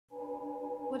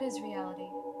What is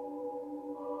reality?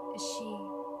 Is she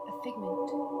a figment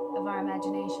of our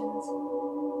imaginations?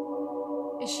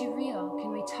 Is she real?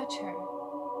 Can we touch her?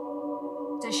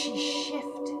 Does she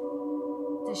shift?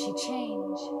 Does she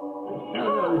change?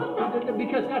 No,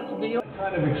 because that's the What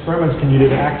kind of experiments can you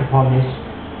do to act upon this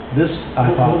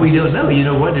hypothesis? Well, we don't know. You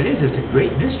know what it is? It's a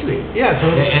great mystery. Yeah, so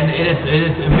and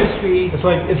it's a mystery.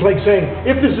 It's like saying,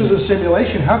 if this is a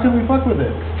simulation, how can we fuck with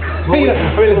it? Well,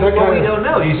 we don't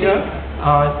know. You see,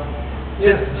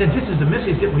 since this is a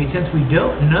mystery, since we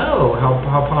don't know how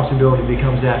possibility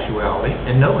becomes actuality,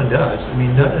 and no one does. I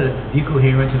mean, none of the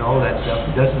decoherence and all that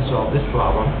stuff doesn't solve this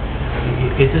problem.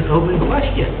 It's an open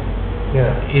question.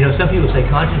 Yeah. You know, some people say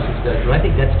consciousness does, but I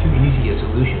think that's too easy a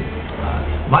solution.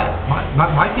 My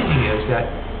feeling is that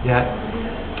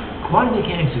quantum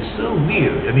mechanics is so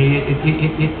weird. I mean,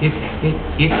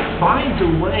 it finds a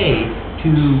way to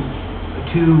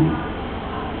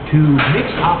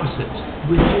mix opposites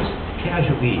with just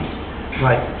casual ease,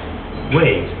 like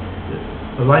waves.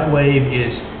 A light wave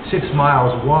is 6 miles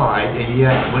wide, and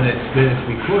yet when it's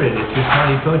recorded, it's just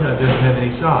tiny photon. It doesn't have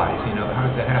any size. You know, how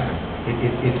does that happen?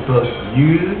 It's both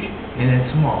huge and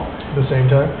it's small. At the same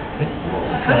time?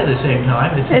 Kind of the same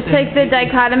time. It's like the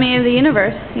dichotomy of the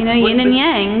universe, you know, yin and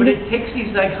yang. But it takes these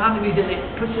dichotomies and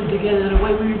it puts them together in a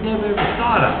way we've never ever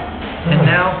thought of. And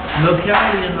now,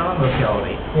 locality and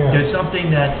non-locality. Yeah. There's something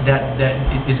that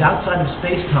is outside of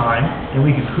space-time, and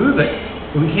we can prove it,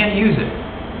 but we can't use it.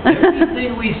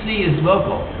 Everything we see is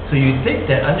local. So you'd think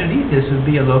that underneath this would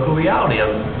be a local reality, a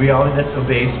reality that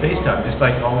obeys space-time, just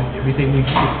like everything we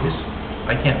see.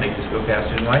 I can't make this go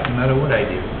faster than light, no matter what I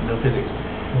do. No physics.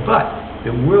 But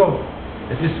the world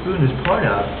that this spoon is part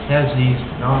of has these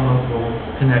non-local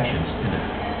connections in it.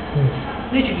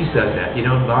 Nature just does that, you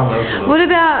know, non-local. What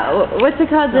about what's it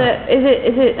called? Is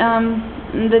it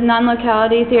the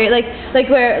non-locality theory? Like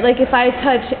if I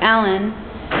touch Alan,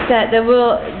 that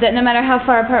no matter how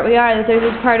far apart we are, that there's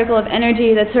this particle of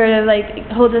energy that sort of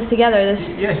like holds us together.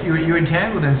 Yes, you're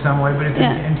entangled in some way, but it's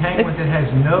an entanglement that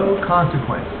has no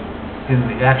consequence in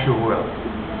the actual world.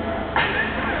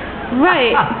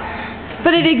 Right.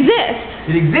 But it exists.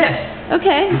 It exists.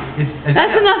 Okay.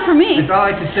 That's enough for me. That's all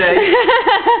I have to say.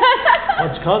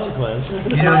 What's consequence?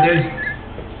 You know,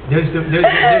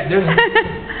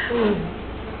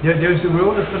 there's the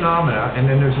world of phenomena, and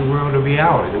then there's the world of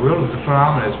reality. The world of the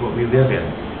phenomena is what we live in.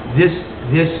 This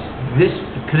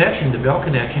connection, the Bell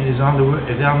connection, is on the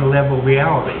level of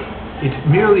reality. It's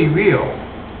merely real.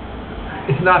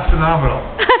 It's not phenomenal.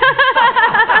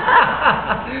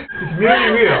 It's merely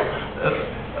real.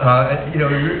 You know,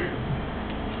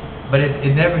 but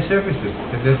it never surfaces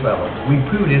at this level. We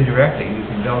prove it indirectly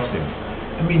using Bell's theory.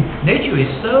 I mean, nature is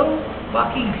so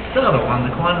fucking subtle on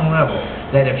the quantum level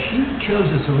that if she chose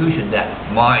a solution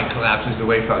that mind collapses the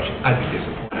wave function, I'd be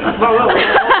disappointed. The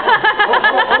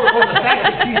fact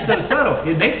that she's so subtle,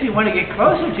 it makes me want to get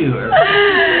closer to her.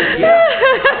 Yeah.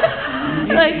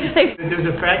 There's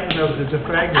a fragment of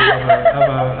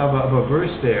a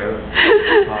verse there.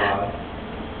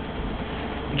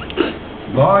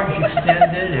 Large,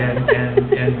 extended,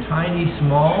 and tiny,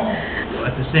 small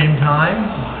at the same time.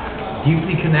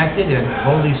 Deeply connected and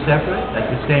wholly separate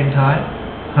at the same time.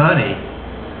 Honey.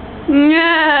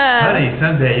 Yeah. Honey,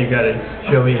 someday you gotta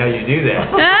show me how you do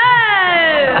that.